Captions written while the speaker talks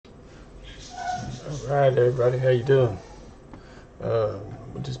Alright everybody, how you doing?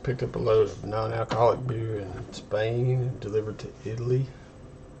 We just picked up a load of non-alcoholic beer in Spain and delivered to Italy.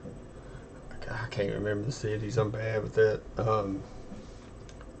 I can't remember the cities, I'm bad with that. It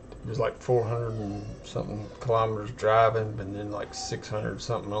was like 400 and something kilometers driving, and then like 600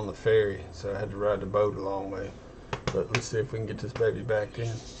 something on the ferry, so I had to ride the boat a long way. But let's see if we can get this baby back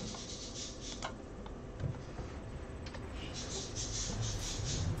in.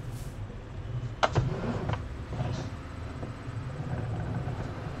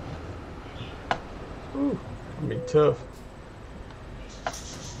 Ooh, it's gonna be tough.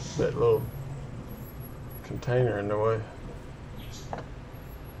 That little container in the way.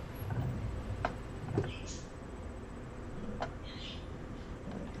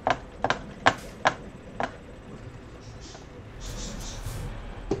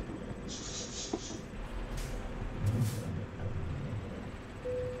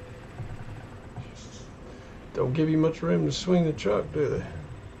 Don't give you much room to swing the truck, do they?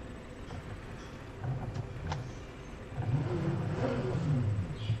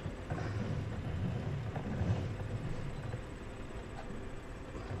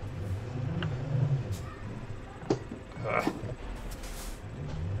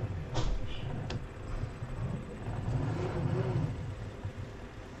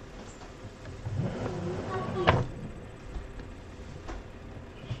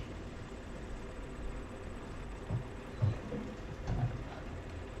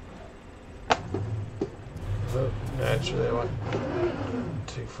 Oh, naturally I went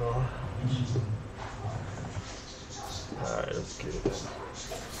too far. Alright, let's get it then.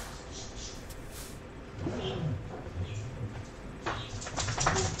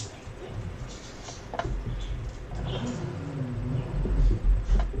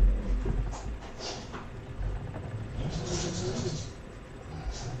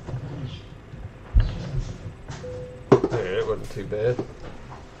 There, it wasn't too bad.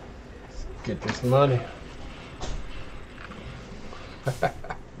 Let's get this money.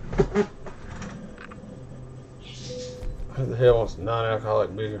 Who the hell wants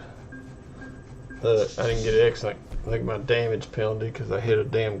non-alcoholic beer? I didn't get excellent. I think my damage penalty because I hit a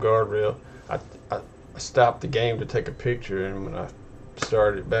damn guardrail. I stopped the game to take a picture, and when I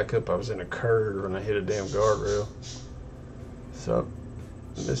started it back up, I was in a curve and I hit a damn guardrail. So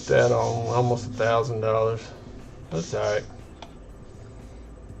I missed out on almost $1,000. That's alright.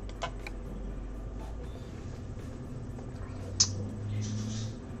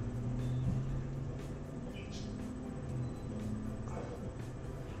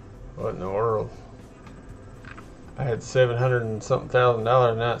 What in the world? I had $700 and something thousand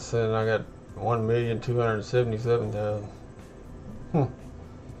dollars, now it's saying I got $1,277,000. I don't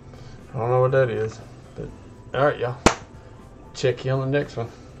know what that is, but all right, y'all. Check you on the next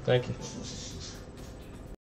one. Thank you.